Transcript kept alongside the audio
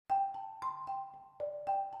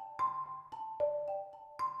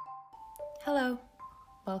Hello,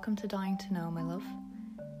 welcome to Dying to Know, my love.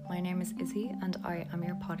 My name is Izzie and I am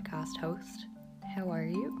your podcast host. How are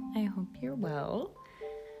you? I hope you're well.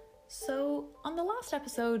 So, on the last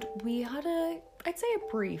episode, we had I'd say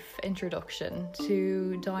a brief introduction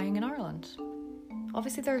to dying in Ireland.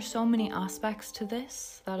 Obviously, there are so many aspects to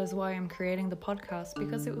this. That is why I'm creating the podcast,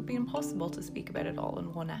 because it would be impossible to speak about it all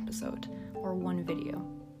in one episode or one video.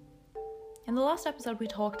 In the last episode, we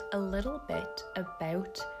talked a little bit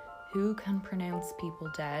about who can pronounce people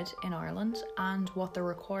dead in Ireland and what the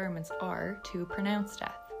requirements are to pronounce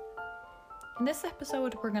death. In this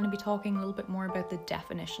episode, we're going to be talking a little bit more about the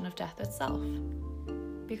definition of death itself.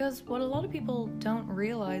 Because what a lot of people don't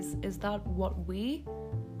realise is that what we,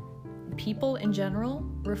 people in general,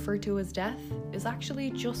 refer to as death is actually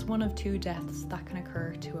just one of two deaths that can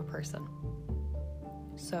occur to a person.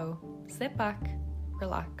 So, sit back,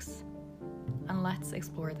 relax, and let's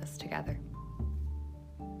explore this together.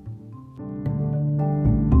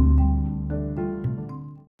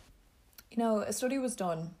 You know, a study was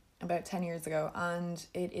done about 10 years ago, and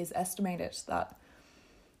it is estimated that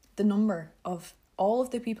the number of all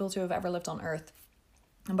of the people to have ever lived on Earth,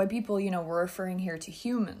 and by people, we're referring here to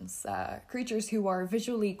humans, creatures who are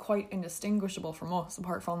visually quite indistinguishable from us,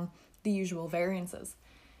 apart from the usual variances.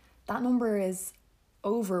 That number is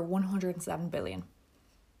over 107 billion.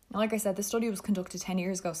 Now, like I said, the study was conducted 10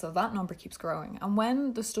 years ago, so that number keeps growing. And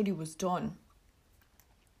when the study was done,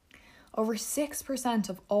 over 6%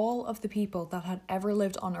 of all of the people that had ever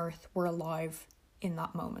lived on Earth were alive in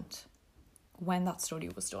that moment, when that study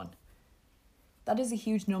was done. That is a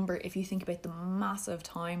huge number if you think about the massive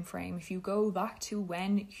time frame. If you go back to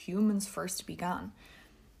when humans first began,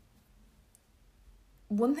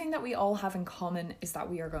 one thing that we all have in common is that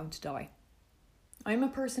we are going to die. I'm a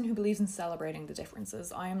person who believes in celebrating the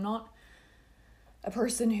differences. I am not a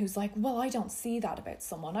person who's like, well, I don't see that about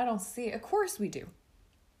someone. I don't see it. Of course we do.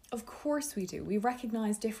 Of course we do. We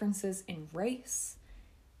recognize differences in race,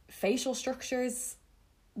 facial structures.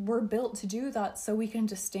 We're built to do that so we can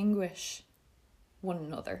distinguish one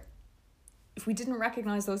another. If we didn't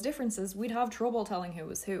recognize those differences, we'd have trouble telling who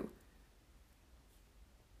was who.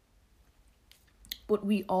 But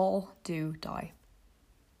we all do die.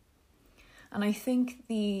 And I think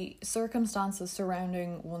the circumstances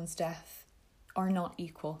surrounding one's death are not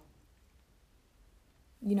equal.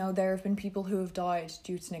 There have been people who have died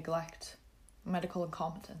due to neglect, medical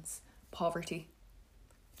incompetence, poverty,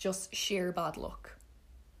 just sheer bad luck.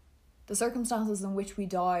 The circumstances in which we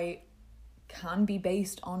die can be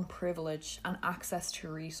based on privilege and access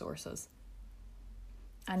to resources.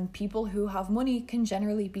 And people who have money can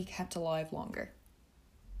generally be kept alive longer.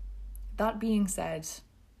 That being said,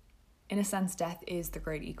 in a sense, death is the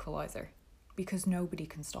great equalizer, because nobody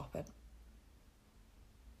can stop it.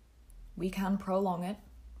 We can prolong it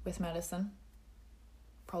with medicine,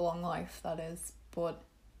 prolong life, that is, but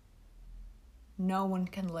no one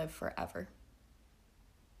can live forever.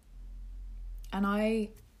 And I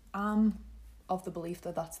am of the belief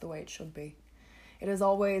that that's the way it should be. It has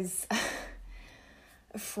always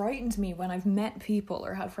frightened me when I've met people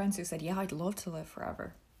or had friends who said, yeah, I'd love to live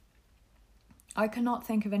forever. I cannot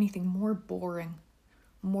think of anything more boring,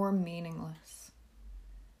 more meaningless.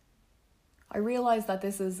 I realise that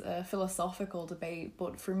this is a philosophical debate,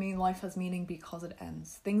 but for me, life has meaning because it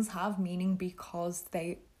ends. Things have meaning because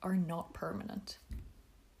they are not permanent.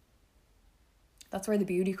 That's where the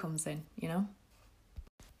beauty comes in,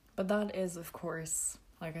 But that is, of course,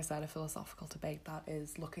 like I said, a philosophical debate. That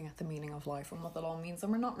is looking at the meaning of life and what that all means.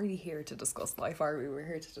 And we're not really here to discuss life, are we? We're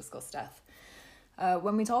here to discuss death.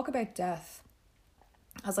 When we talk about death,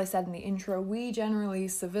 as I said in the intro, we generally,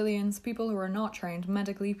 civilians, people who are not trained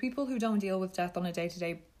medically, people who don't deal with death on a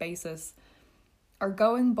day-to-day basis, are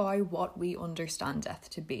going by what we understand death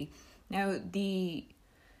to be. Now, the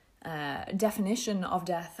definition of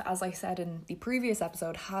death, as I said in the previous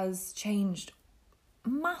episode, has changed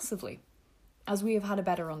massively as we have had a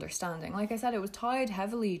better understanding. Like I said, it was tied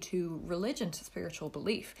heavily to religion, to spiritual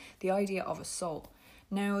belief, the idea of a soul.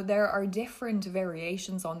 Now, there are different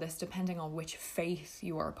variations on this depending on which faith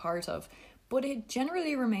you are a part of, but it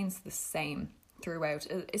generally remains the same throughout,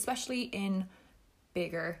 especially in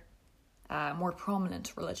bigger, more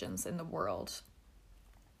prominent religions in the world,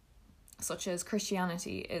 such as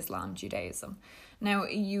Christianity, Islam, Judaism. Now,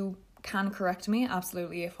 you can correct me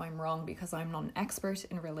absolutely if I'm wrong, because I'm not an expert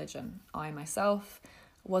in religion. I myself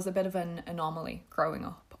was a bit of an anomaly growing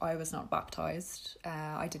up. I was not baptised.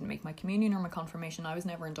 I didn't make my communion or my confirmation. I was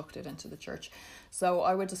never inducted into the church. So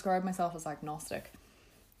I would describe myself as agnostic.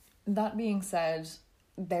 That being said,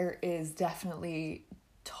 there is definitely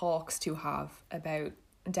talks to have about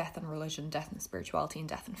death and religion, death and spirituality, and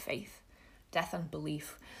death and faith. death and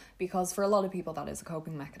belief, because for a lot of people that is a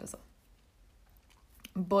coping mechanism.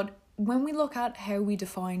 But when we look at how we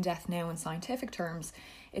define death now in scientific terms,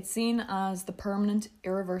 it's seen as the permanent,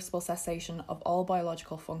 irreversible cessation of all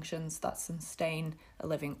biological functions that sustain a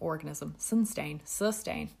living organism. Sustain.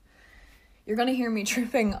 You're going to hear me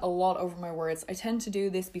tripping a lot over my words. I tend to do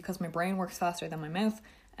this because my brain works faster than my mouth.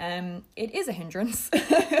 It is a hindrance.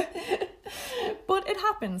 But it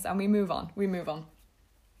happens and we move on.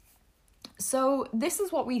 So this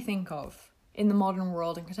is what we think of in the modern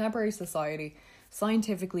world, in contemporary society.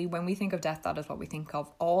 Scientifically, when we think of death, that is what we think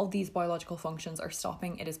of. All these biological functions are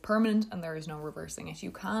stopping. It is permanent and there is no reversing it.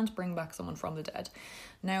 You can't bring back someone from the dead.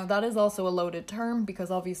 Now, that is also a loaded term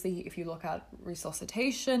because obviously if you look at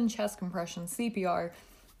resuscitation, chest compression, CPR,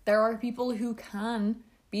 there are people who can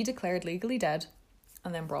be declared legally dead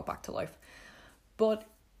and then brought back to life. But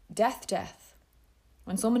death,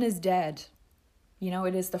 when someone is dead,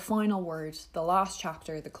 it is the final word, the last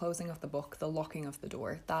chapter, the closing of the book, the locking of the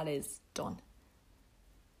door. That is done.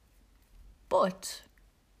 But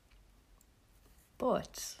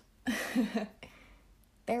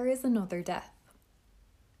there is another death.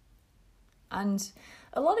 And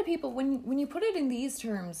a lot of people, when you put it in these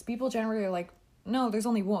terms, people generally are like, no, there's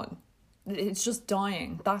only one. It's just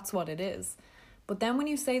dying. That's what it is. But then when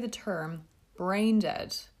you say the term brain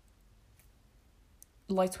dead,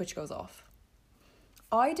 light switch goes off.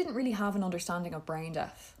 I didn't really have an understanding of brain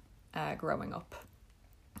death growing up.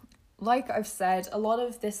 Like I've said, a lot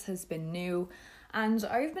of this has been new and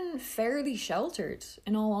I've been fairly sheltered,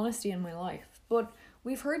 in all honesty, in my life. But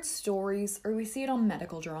we've heard stories, or we see it on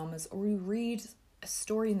medical dramas, or we read a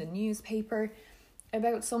story in the newspaper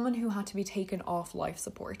about someone who had to be taken off life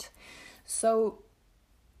support. So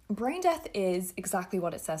brain death is exactly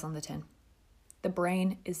what it says on the tin. The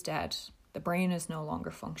brain is dead. The brain is no longer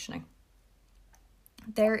functioning.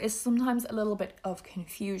 There is sometimes a little bit of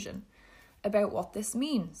confusion about what this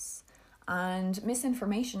means and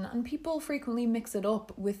misinformation, and people frequently mix it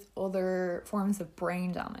up with other forms of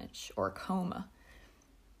brain damage or coma.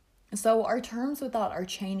 So our terms with that are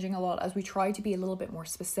changing a lot as we try to be a little bit more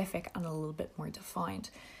specific and a little bit more defined.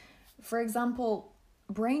 For example,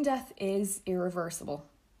 brain death is irreversible.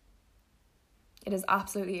 It is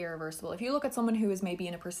absolutely irreversible. If you look at someone who is maybe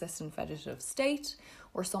in a persistent vegetative state,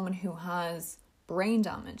 or someone who has brain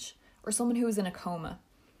damage, or someone who is in a coma,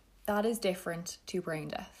 that is different to brain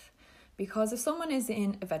death. Because if someone is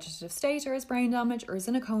in a vegetative state or has brain damage or is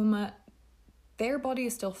in a coma, their body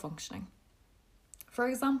is still functioning. For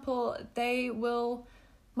example, they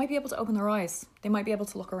might be able to open their eyes. They might be able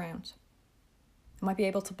to look around. They might be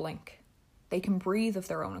able to blink. They can breathe of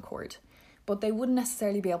their own accord, but they wouldn't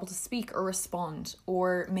necessarily be able to speak or respond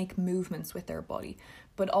or make movements with their body.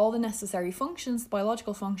 But all the necessary functions,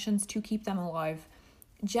 biological functions to keep them alive,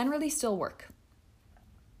 generally still work.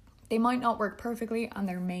 They might not work perfectly and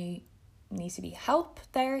there may need to be help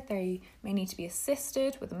there. They may need to be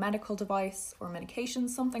assisted with a medical device or medication,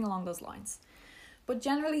 something along those lines. But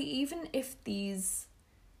generally, even if these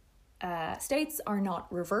states are not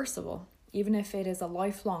reversible, even if it is a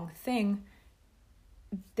lifelong thing,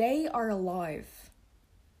 they are alive.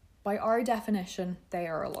 By our definition, they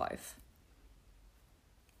are alive.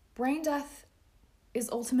 Brain death is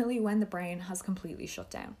ultimately when the brain has completely shut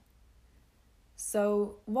down.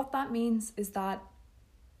 So what that means is that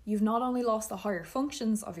you've not only lost the higher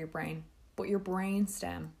functions of your brain, but your brain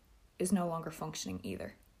stem is no longer functioning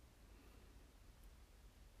either.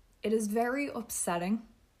 It is very upsetting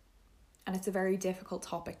and it's a very difficult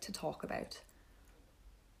topic to talk about.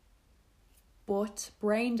 But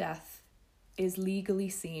brain death is legally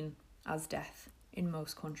seen as death in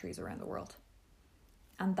most countries around the world.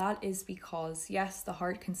 And that is because, yes, the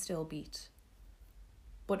heart can still beat,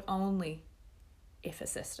 but only if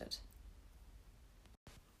assisted.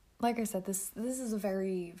 Like I said, this is a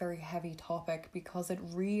very, very heavy topic because it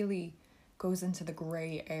really goes into the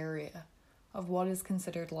grey area of what is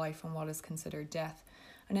considered life and what is considered death.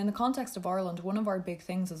 And in the context of Ireland, one of our big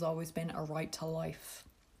things has always been a right to life.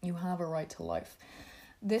 You have a right to life.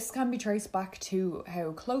 This can be traced back to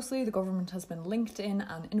how closely the government has been linked in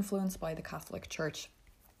and influenced by the Catholic Church.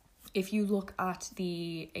 If you look at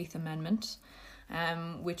the 8th Amendment,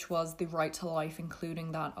 which was the right to life,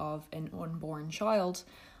 including that of an unborn child,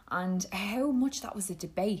 and how much that was a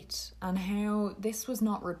debate and how this was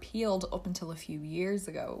not repealed up until a few years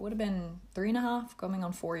ago. It would have been 3.5, coming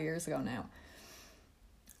on 4 years ago now.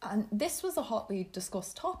 And this was a hotly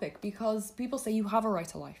discussed topic because people say you have a right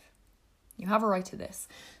to life. You have a right to this.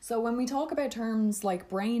 So when we talk about terms like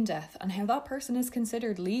brain death and how that person is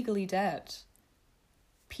considered legally dead,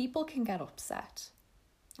 people can get upset.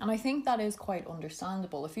 And I think that is quite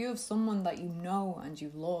understandable. If you have someone that you know and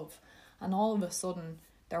you love, and all of a sudden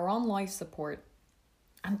they're on life support,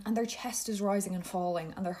 and their chest is rising and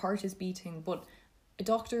falling, and their heart is beating, but a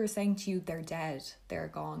doctor is saying to you, they're dead, they're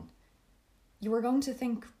gone. You are going to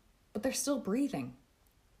think, but they're still breathing.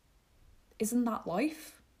 Isn't that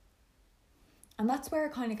life? And that's where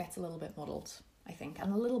it kind of gets a little bit muddled, I think,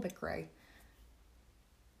 and a little bit grey.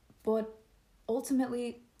 But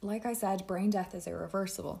ultimately, like I said, brain death is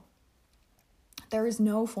irreversible. There is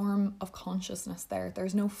no form of consciousness there.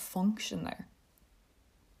 There's no function there.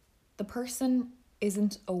 The person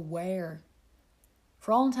isn't aware.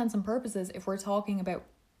 For all intents and purposes, if we're talking about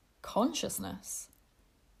consciousness,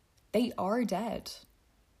 they are dead.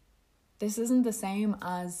 This isn't the same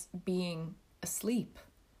as being asleep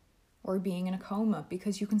or being in a coma,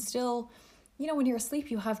 because you can still, when you're asleep,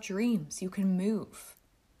 you have dreams, you can move.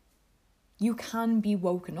 You can be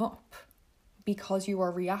woken up because you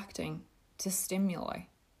are reacting to stimuli.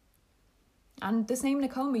 And the same in a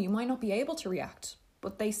coma, you might not be able to react,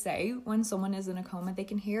 but they say when someone is in a coma, they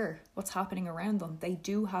can hear what's happening around them. They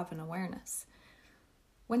do have an awareness.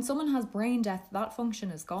 When someone has brain death, that function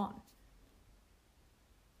is gone.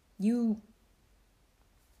 It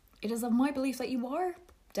is of my belief that you are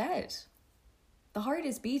dead. The heart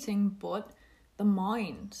is beating, but the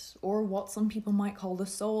mind, or what some people might call the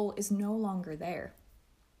soul, is no longer there.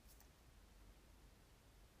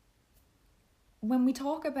 When we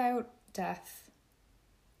talk about death,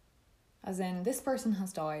 as in this person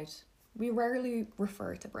has died, we rarely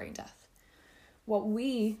refer to brain death. What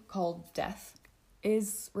we call death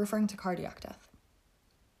is referring to cardiac death.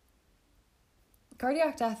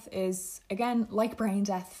 Cardiac death is, again, like brain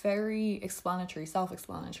death, very explanatory,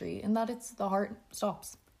 self-explanatory, in that the heart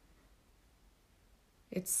stops.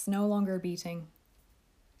 It's no longer beating.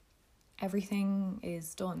 Everything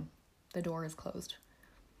is done. The door is closed.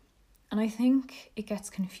 And I think it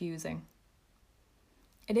gets confusing.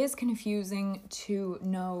 It is confusing to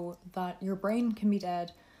know that your brain can be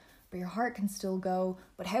dead, but your heart can still go.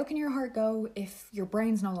 But how can your heart go if your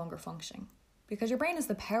brain's no longer functioning? Because your brain is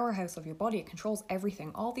the powerhouse of your body. It controls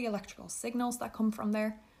everything. All the electrical signals that come from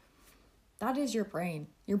there, that is your brain.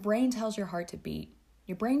 Your brain tells your heart to beat.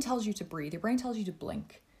 Your brain tells you to breathe. Your brain tells you to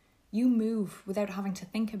blink. You move without having to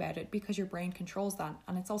think about it because your brain controls that.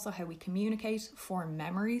 And it's also how we communicate, form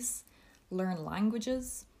memories, learn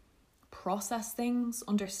languages, process things,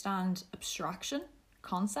 understand abstraction,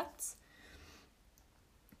 concepts.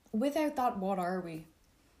 Without that, what are we?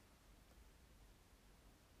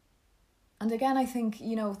 And again, I think,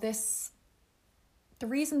 the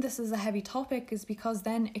reason this is a heavy topic is because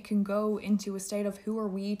then it can go into a state of who are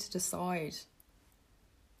we to decide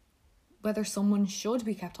whether someone should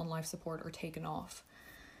be kept on life support or taken off.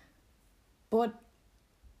 But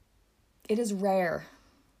it is rare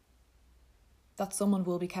that someone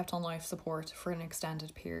will be kept on life support for an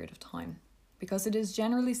extended period of time, because it is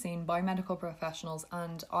generally seen by medical professionals,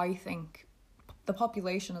 and I think the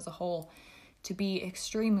population as a whole, to be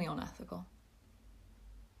extremely unethical.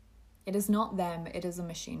 It is not them, it is a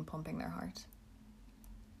machine pumping their heart.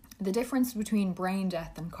 The difference between brain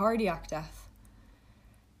death and cardiac death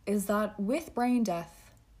is that with brain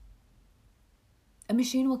death, a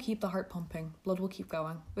machine will keep the heart pumping, blood will keep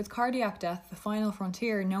going. With cardiac death, the final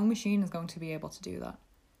frontier, no machine is going to be able to do that.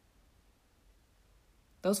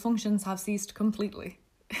 Those functions have ceased completely.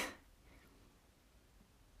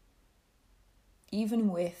 Even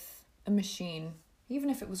with a machine, even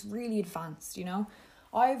if it was really advanced,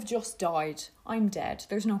 I've just died, I'm dead,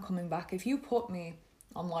 there's no coming back. If you put me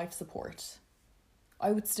on life support,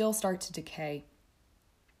 I would still start to decay.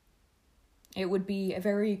 It would be a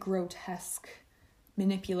very grotesque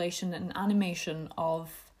manipulation and animation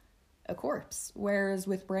of a corpse. Whereas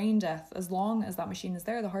with brain death, as long as that machine is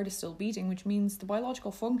there, the heart is still beating, which means the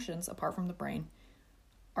biological functions, apart from the brain,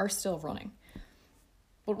 are still running.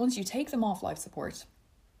 But once you take them off life support,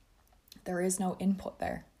 there is no input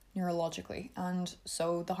there neurologically, and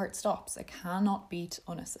so the heart stops. It cannot beat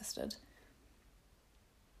unassisted.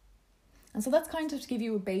 And so that's kind of to give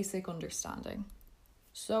you a basic understanding.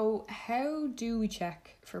 So how do we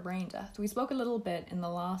check for brain death? We spoke a little bit in the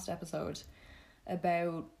last episode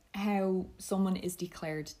about how someone is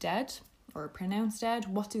declared dead or pronounced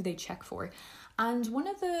dead. What do they check for? And one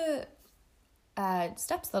of the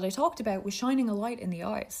steps that I talked about was shining a light in the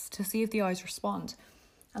eyes to see if the eyes respond.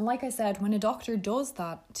 And like I said, when a doctor does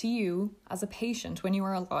that to you as a patient, when you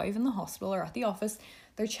are alive in the hospital or at the office,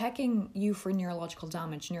 they're checking you for neurological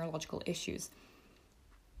damage, neurological issues.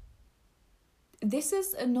 This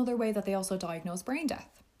is another way that they also diagnose brain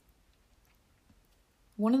death.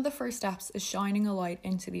 One of the first steps is shining a light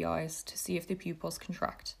into the eyes to see if the pupils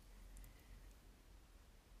contract.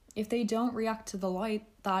 If they don't react to the light,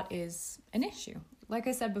 that is an issue. Like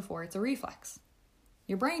I said before, it's a reflex.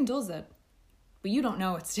 Your brain does it, but you don't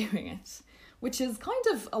know it's doing it, which is kind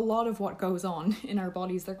of a lot of what goes on in our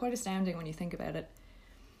bodies. They're quite astounding when you think about it.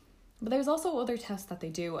 But there's also other tests that they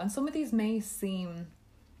do, and some of these may seem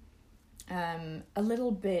a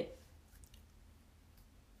little bit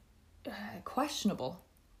questionable,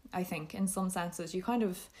 I think, in some senses. You kind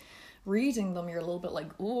of, reading them, you're a little bit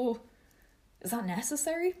like, oh, is that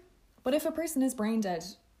necessary? But if a person is brain dead,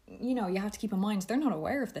 you know, you have to keep in mind, they're not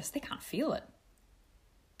aware of this. They can't feel it.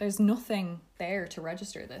 There's nothing there to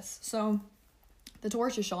register this. So the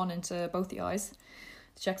torch is shone into both the eyes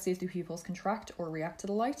to check to see if the pupils contract or react to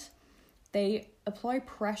the light. They apply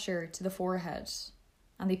pressure to the forehead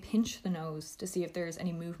and they pinch the nose to see if there's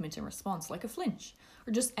any movement in response, like a flinch,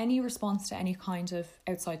 or just any response to any kind of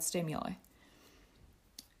outside stimuli.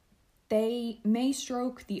 They may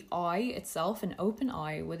stroke the eye itself, an open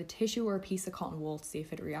eye, with a tissue or a piece of cotton wool to see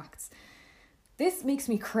if it reacts. This makes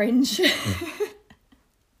me cringe.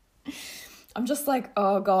 I'm just like,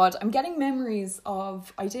 oh God, I'm getting memories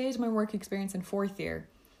of, I did my work experience in 4th year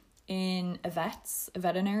in a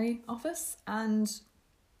veterinary office, and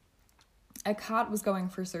a cat was going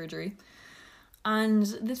for surgery. And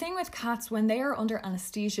the thing with cats, when they are under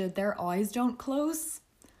anesthesia, their eyes don't close.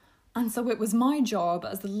 And so it was my job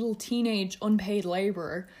as the little teenage unpaid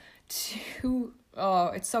labourer to, oh,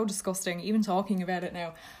 it's so disgusting, even talking about it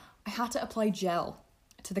now. I had to apply gel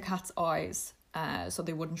to the cat's eyes so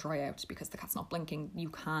they wouldn't dry out, because the cat's not blinking. You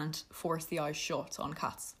can't force the eyes shut on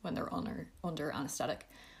cats when they're under anaesthetic.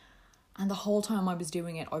 And the whole time I was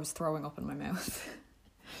doing it, I was throwing up in my mouth.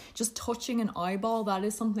 Just touching an eyeball, that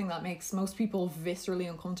is something that makes most people viscerally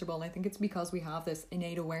uncomfortable. And I think it's because we have this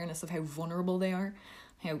innate awareness of how vulnerable they are,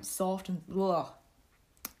 how soft and blah.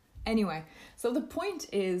 Anyway, so the point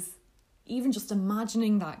is, even just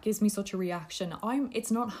imagining that gives me such a reaction.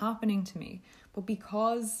 It's not happening to me, but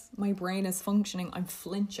because my brain is functioning, I'm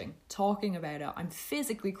flinching, talking about it. I'm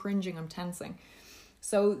physically cringing, I'm tensing.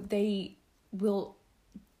 So they will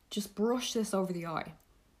just brush this over the eye,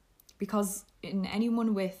 because in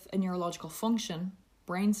anyone with a neurological function,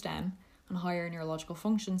 brainstem, and higher neurological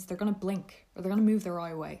functions, they're going to blink, or they're going to move their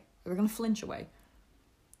eye away, or they're going to flinch away.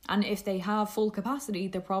 And if they have full capacity,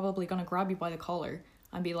 they're probably going to grab you by the collar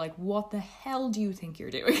and be like, what the hell do you think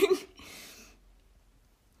you're doing?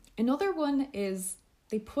 Another one is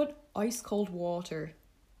they put ice cold water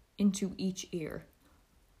into each ear.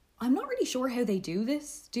 I'm not really sure how they do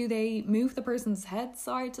this. Do they move the person's head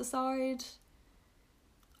side to side?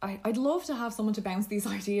 I'd love to have someone to bounce these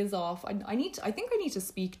ideas off. I think I need to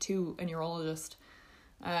speak to a neurologist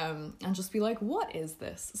and just be like, what is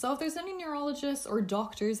this? So if there's any neurologists or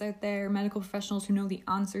doctors out there, medical professionals who know the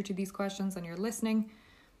answer to these questions and you're listening,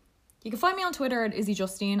 you can find me on Twitter at Izzie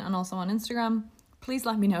Justine and also on Instagram. Please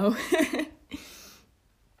let me know.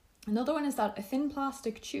 Another one is that a thin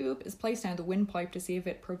plastic tube is placed down the windpipe to see if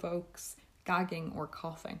it provokes gagging or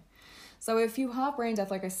coughing. So if you have brain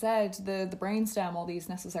death, like I said, the brainstem, all these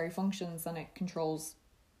necessary functions, and it controls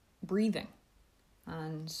breathing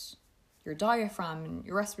and your diaphragm and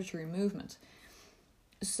your respiratory movement.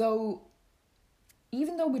 So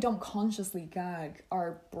even though we don't consciously gag,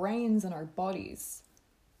 our brains and our bodies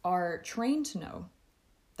are trained to know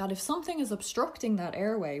that if something is obstructing that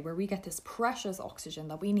airway where we get this precious oxygen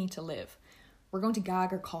that we need to live, we're going to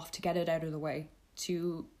gag or cough to get it out of the way,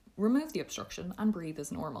 to remove the obstruction and breathe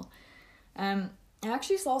as normal. I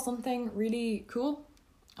actually saw something really cool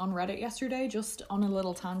on Reddit yesterday, just on a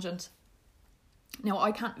little tangent. Now,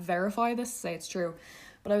 I can't verify this, say it's true,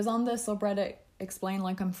 but I was on the subreddit Explain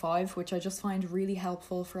Like I'm 5, which I just find really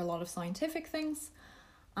helpful for a lot of scientific things.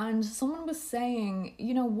 And someone was saying,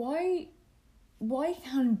 you know, why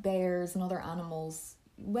can bears and other animals,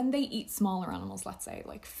 when they eat smaller animals, let's say,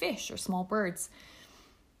 like fish or small birds,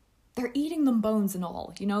 they're eating them bones and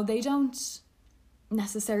all, you know, they don't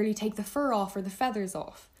necessarily take the fur off or the feathers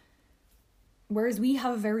off. Whereas we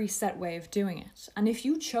have a very set way of doing it. And if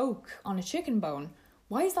you choke on a chicken bone,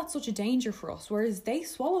 why is that such a danger for us? Whereas they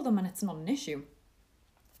swallow them and it's not an issue.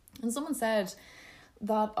 And someone said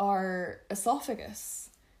that our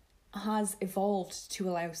esophagus has evolved to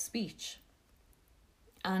allow speech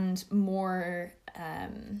and more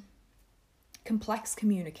complex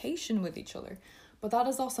communication with each other. But that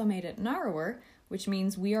has also made it narrower, which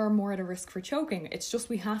means we are more at a risk for choking. It's just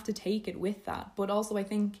we have to take it with that. But also I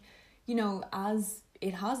think, you know, as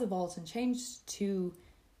it has evolved and changed to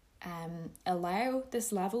allow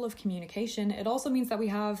this level of communication, it also means that we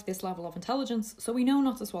have this level of intelligence, so we know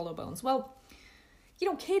not to swallow bones. Well,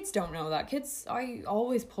 Kids don't know that. I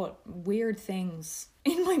always put weird things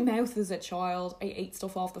in my mouth as a child. I ate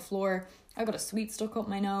stuff off the floor. I got a sweet stuck up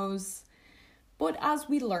my nose. But as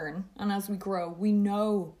we learn and as we grow, we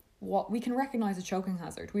know we can recognize a choking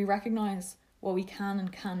hazard. We recognize what we can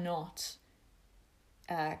and cannot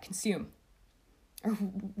consume, or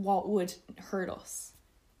what would hurt us.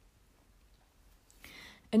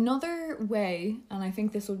 Another way, and I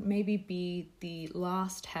think this would maybe be the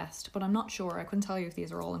last test, but I'm not sure, I couldn't tell you if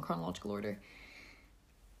these are all in chronological order,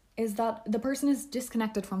 is that the person is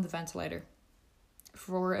disconnected from the ventilator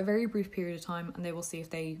for a very brief period of time, and they will see if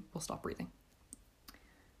they will stop breathing.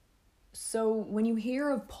 So when you hear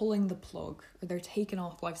of pulling the plug, or they're taking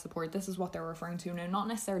off life support, this is what they're referring to. Now, not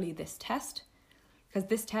necessarily this test, because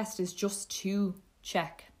this test is just to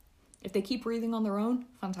check. If they keep breathing on their own,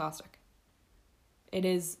 fantastic. It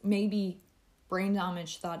is maybe brain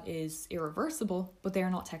damage that is irreversible, but they are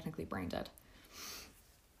not technically brain dead.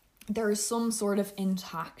 There is some sort of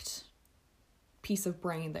intact piece of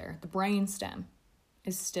brain there. The brain stem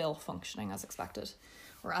is still functioning as expected,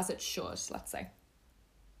 or as it should, let's say.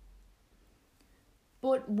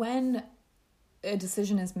 But when a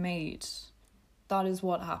decision is made, that is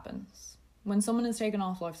what happens. When someone is taken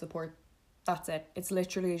off life support, that's it. It's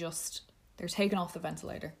literally just, they're taken off the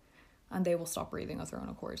ventilator and they will stop breathing of their own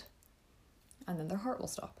accord. And then their heart will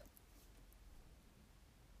stop.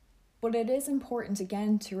 But it is important,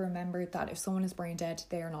 again, to remember that if someone is brain dead,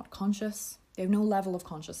 they are not conscious. They have no level of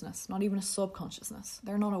consciousness, not even a subconsciousness.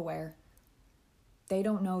 They're not aware. They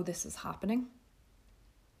don't know this is happening.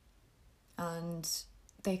 And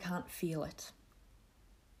they can't feel it.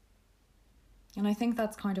 And I think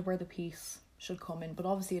that's kind of where the peace should come in. But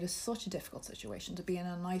obviously it is such a difficult situation to be in.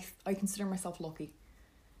 And I consider myself lucky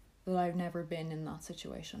that I've never been in that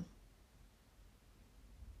situation.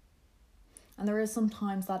 And there is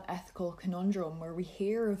sometimes that ethical conundrum where we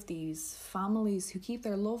hear of these families who keep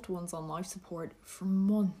their loved ones on life support for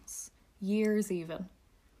months, years even.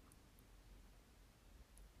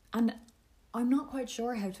 And I'm not quite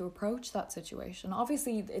sure how to approach that situation.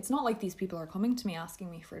 Obviously, it's not like these people are coming to me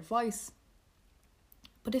asking me for advice.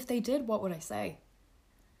 But if they did, what would I say?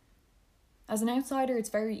 As an outsider, it's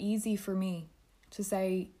very easy for me to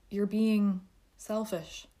say, you're being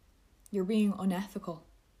selfish. You're being unethical.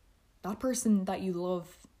 That person that you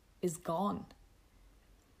love is gone.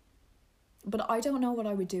 But I don't know what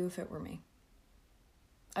I would do if it were me.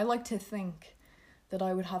 I like to think that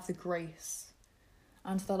I would have the grace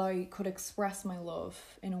and that I could express my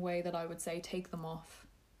love in a way that I would say, take them off.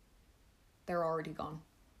 They're already gone.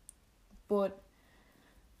 But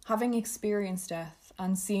having experienced death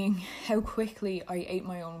and seeing how quickly I ate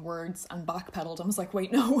my own words and backpedaled, I was like,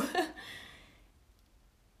 wait, no.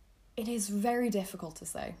 It is very difficult to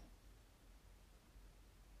say.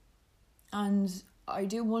 And I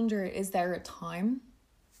do wonder, is there a time?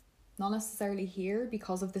 Not necessarily here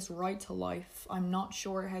because of this right to life. I'm not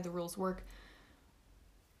sure how the rules work.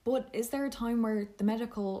 But is there a time where the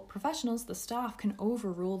medical professionals, the staff, can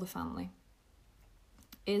overrule the family?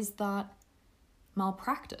 Is that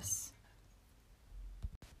malpractice?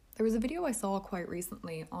 There was a video I saw quite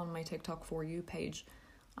recently on my TikTok For You page,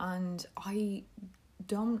 and I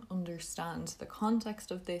don't understand the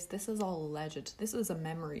context of this. This is all alleged. This is a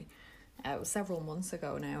memory. It was several months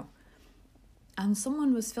ago now. And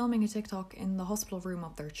someone was filming a TikTok in the hospital room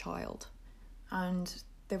of their child. And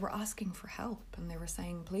they were asking for help. And they were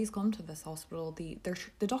saying, please come to this hospital. The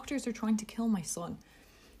doctors are trying to kill my son.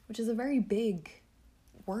 Which is a very big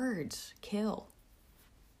word, kill.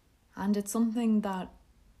 And it's something that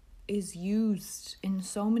is used in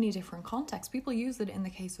so many different contexts. People use it in the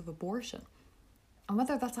case of abortion. And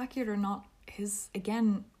whether that's accurate or not is,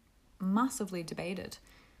 again, massively debated.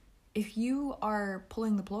 If you are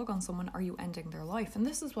pulling the plug on someone, are you ending their life? And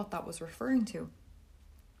this is what that was referring to.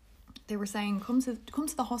 They were saying, come to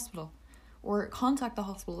the hospital or contact the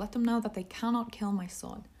hospital. Let them know that they cannot kill my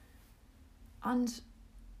son. And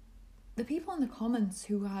the people in the comments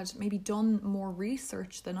who had maybe done more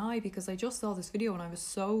research than I, because I just saw this video and I was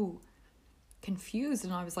so confused,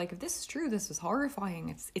 and I was like, if this is true, this is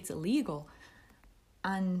horrifying. It's illegal.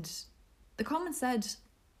 And the comment said,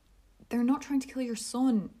 they're not trying to kill your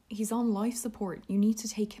son. He's on life support. You need to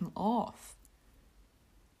take him off.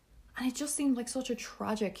 And it just seemed like such a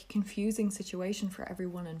tragic, confusing situation for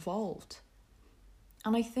everyone involved.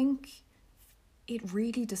 And I think it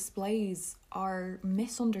really displays our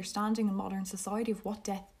misunderstanding in modern society of what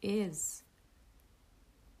death is.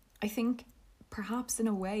 I think perhaps in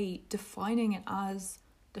a way defining it as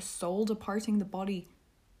the soul departing the body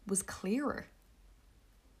was clearer.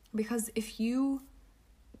 Because if you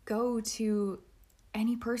go to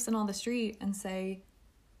any person on the street and say,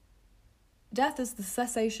 Death is the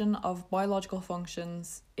cessation of biological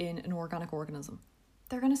functions in an organic organism.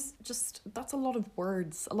 They're going to that's a lot of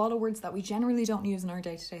words that we generally don't use in our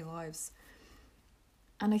day-to-day lives.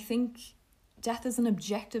 And I think death is an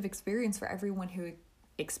objective experience for everyone who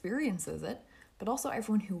experiences it, but also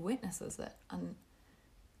everyone who witnesses it, and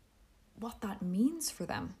what that means for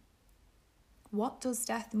them. What does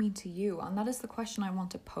death mean to you? And that is the question I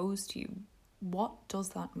want to pose to you. What does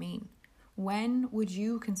that mean? When would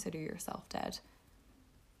you consider yourself dead?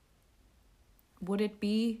 Would it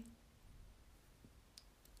be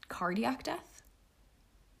cardiac death?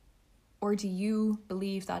 Or do you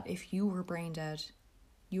believe that if you were brain dead,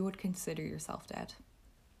 you would consider yourself dead?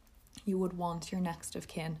 You would want your next of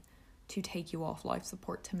kin to take you off life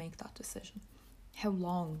support to make that decision. How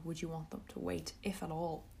long would you want them to wait, if at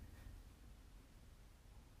all?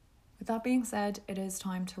 With that being said, it is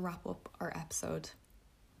time to wrap up our episode.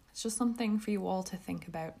 It's just something for you all to think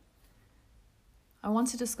about. I want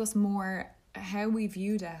to discuss more how we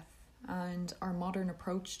view death and our modern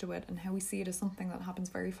approach to it, and how we see it as something that happens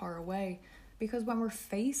very far away. Because when we're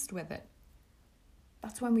faced with it,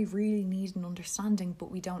 that's when we really need an understanding, but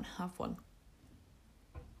we don't have one.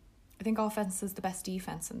 I think offense is the best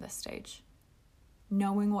defense in this stage.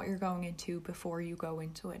 Knowing what you're going into before you go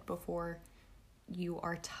into it, before you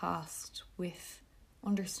are tasked with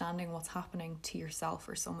understanding what's happening to yourself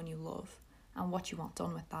or someone you love and what you want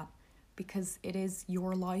done with that, because it is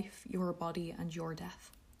your life, your body, and your death.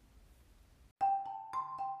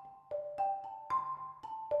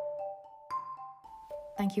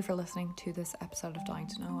 Thank you for listening to this episode of Dying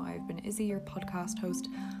to Know. I've been Izzie, your podcast host,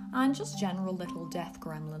 and just general little death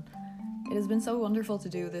gremlin. It has been so wonderful to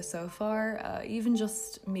do this so far, even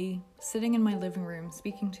just me sitting in my living room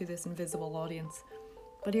speaking to this invisible audience.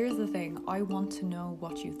 But here's the thing, I want to know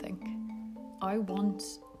what you think. I want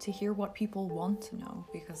to hear what people want to know,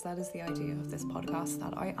 because that is the idea of this podcast,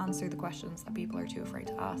 that I answer the questions that people are too afraid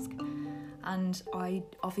to ask. And I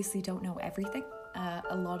obviously don't know everything.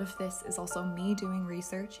 A lot of this is also me doing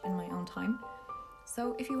research in my own time.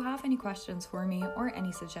 So if you have any questions for me or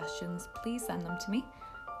any suggestions, please send them to me.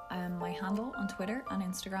 My handle on Twitter and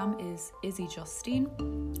Instagram is IzzieJustine.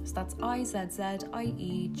 So that's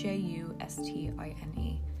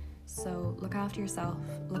IZZIEJUSTINE. So look after yourself,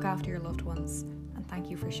 look after your loved ones, and thank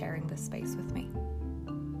you for sharing this space with me.